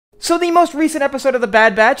So the most recent episode of The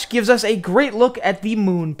Bad Batch gives us a great look at the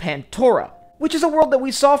moon Pantora, which is a world that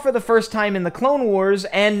we saw for the first time in the Clone Wars,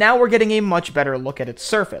 and now we're getting a much better look at its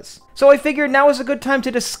surface. So I figured now is a good time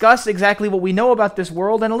to discuss exactly what we know about this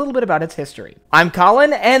world and a little bit about its history. I'm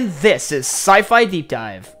Colin, and this is Sci-Fi Deep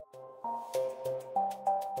Dive.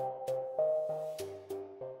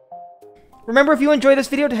 Remember, if you enjoyed this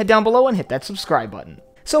video, to head down below and hit that subscribe button.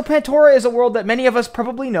 So Pantora is a world that many of us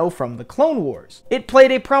probably know from the Clone Wars. It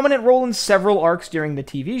played a prominent role in several arcs during the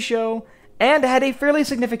TV show, and had a fairly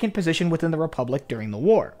significant position within the Republic during the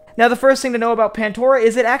war. Now, the first thing to know about Pantora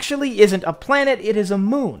is it actually isn't a planet, it is a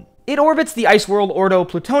moon. It orbits the ice world Ordo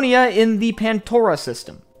Plutonia in the Pantora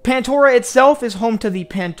system. Pantora itself is home to the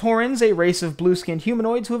Pantorans, a race of blue-skinned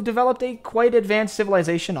humanoids who have developed a quite advanced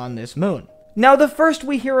civilization on this moon. Now, the first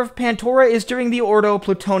we hear of Pantora is during the Ordo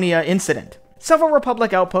Plutonia incident. Several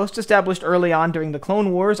Republic outposts established early on during the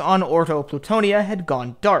Clone Wars on Ordo Plutonia had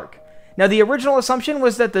gone dark. Now, the original assumption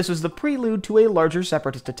was that this was the prelude to a larger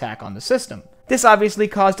Separatist attack on the system. This obviously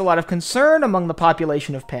caused a lot of concern among the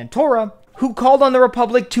population of Pantora, who called on the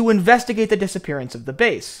Republic to investigate the disappearance of the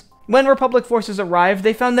base. When Republic forces arrived,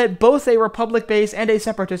 they found that both a Republic base and a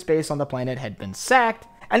Separatist base on the planet had been sacked,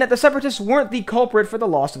 and that the Separatists weren't the culprit for the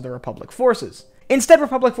loss of the Republic forces. Instead,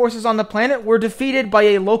 Republic forces on the planet were defeated by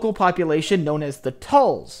a local population known as the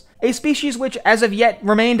Tulls, a species which as of yet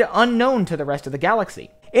remained unknown to the rest of the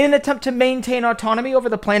galaxy. In an attempt to maintain autonomy over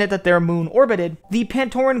the planet that their moon orbited, the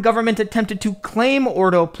Pantoran government attempted to claim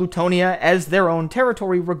Ordo Plutonia as their own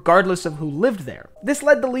territory regardless of who lived there. This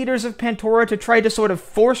led the leaders of Pantora to try to sort of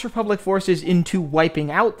force Republic forces into wiping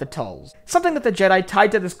out the Tulls, something that the Jedi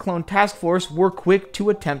tied to this clone task force were quick to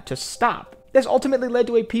attempt to stop. This ultimately led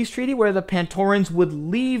to a peace treaty where the Pantorans would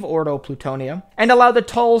leave Ordo Plutonia and allow the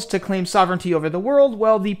Tulls to claim sovereignty over the world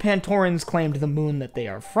while the Pantorans claimed the moon that they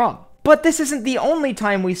are from. But this isn't the only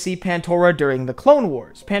time we see Pantora during the Clone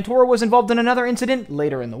Wars. Pantora was involved in another incident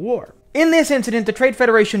later in the war. In this incident, the Trade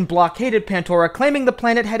Federation blockaded Pantora, claiming the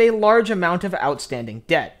planet had a large amount of outstanding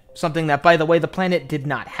debt, something that, by the way, the planet did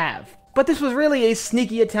not have. But this was really a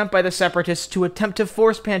sneaky attempt by the Separatists to attempt to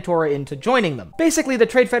force Pantora into joining them. Basically, the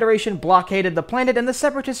Trade Federation blockaded the planet, and the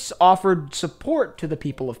Separatists offered support to the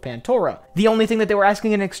people of Pantora. The only thing that they were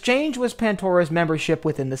asking in exchange was Pantora's membership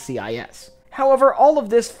within the CIS. However, all of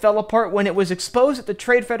this fell apart when it was exposed that the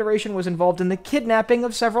Trade Federation was involved in the kidnapping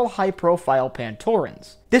of several high-profile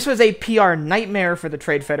Pantorans. This was a PR nightmare for the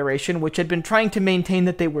Trade Federation, which had been trying to maintain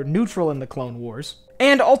that they were neutral in the Clone Wars,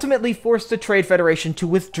 and ultimately forced the Trade Federation to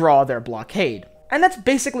withdraw their blockade. And that's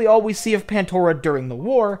basically all we see of Pantora during the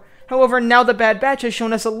war. However, now the Bad Batch has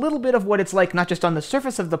shown us a little bit of what it's like not just on the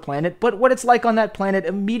surface of the planet, but what it's like on that planet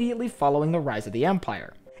immediately following the rise of the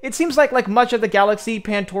Empire. It seems like much of the galaxy,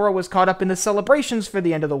 Pantora was caught up in the celebrations for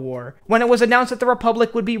the end of the war, when it was announced that the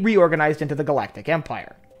Republic would be reorganized into the Galactic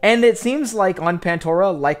Empire. And it seems like on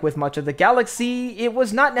Pantora, like with much of the galaxy, it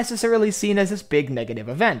was not necessarily seen as this big negative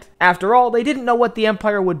event. After all, they didn't know what the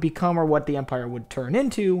Empire would become or what the Empire would turn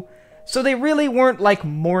into, so they really weren't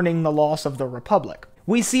mourning the loss of the Republic.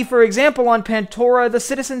 We see, for example, on Pantora, the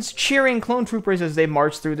citizens cheering clone troopers as they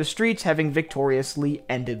march through the streets, having victoriously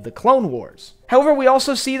ended the Clone Wars. However, we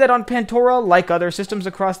also see that on Pantora, like other systems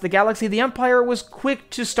across the galaxy, the Empire was quick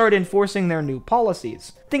to start enforcing their new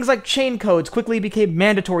policies. Things like chain codes quickly became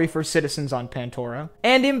mandatory for citizens on Pantora,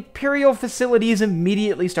 and Imperial facilities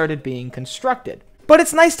immediately started being constructed. But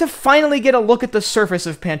it's nice to finally get a look at the surface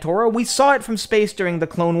of Pantora. We saw it from space during the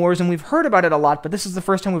Clone Wars, and we've heard about it a lot, but this is the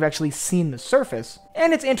first time we've actually seen the surface.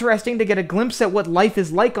 And it's interesting to get a glimpse at what life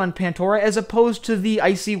is like on Pantora as opposed to the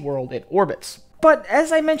icy world it orbits. But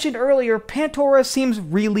as I mentioned earlier, Pantora seems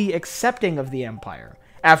really accepting of the Empire.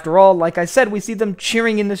 After all, like I said, we see them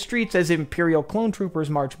cheering in the streets as Imperial clone troopers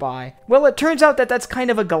march by. Well, it turns out that that's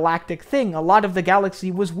kind of a galactic thing. A lot of the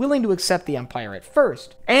galaxy was willing to accept the Empire at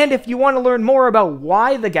first. And if you want to learn more about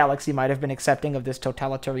why the galaxy might have been accepting of this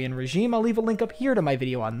totalitarian regime, I'll leave a link up here to my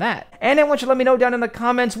video on that. And I want you to let me know down in the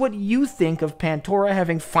comments what you think of Pantora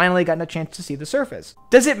having finally gotten a chance to see the surface.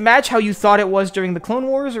 Does it match how you thought it was during the Clone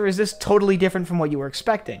Wars, or is this totally different from what you were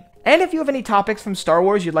expecting? And if you have any topics from Star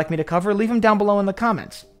Wars you'd like me to cover, leave them down below in the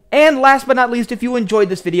comments. And last but not least, if you enjoyed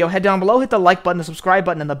this video, head down below, hit the like button, the subscribe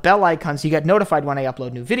button, and the bell icon so you get notified when I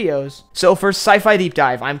upload new videos. So for Sci-Fi Deep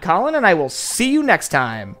Dive, I'm Colin, and I will see you next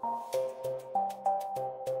time.